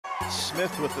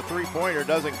Smith with the three-pointer,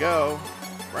 doesn't go.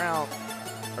 Brown,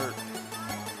 or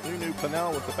Nunu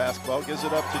Pinnell with the basketball, gives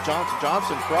it up to Johnson.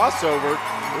 Johnson crossover,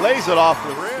 lays it off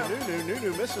the rim.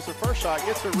 Nunu misses her first shot,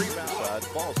 gets her rebound. Side,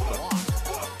 ball's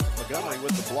blocked. Montgomery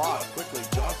with the block. Quickly,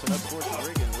 Johnson up towards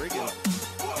Riggin. Riggin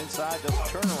inside, does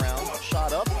a turnaround,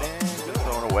 shot up and good.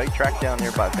 Thrown away, tracked down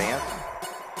there by Vance.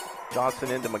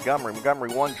 Johnson into Montgomery.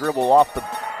 Montgomery one dribble off the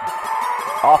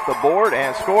board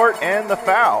and scored, and the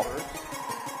foul.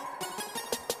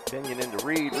 Pinion into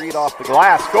Reed. Reed off the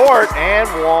glass, scored, and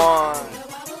one.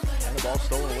 And the ball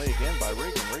stolen away again by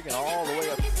Riggin. Riggin all the way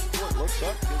up court, looks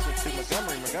up, gives it to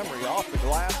Montgomery. Montgomery off the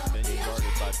glass. Pinion guarded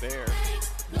by Bear.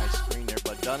 Nice screen there,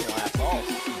 but Dunlap. Oh,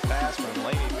 pass from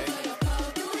Laney Vick.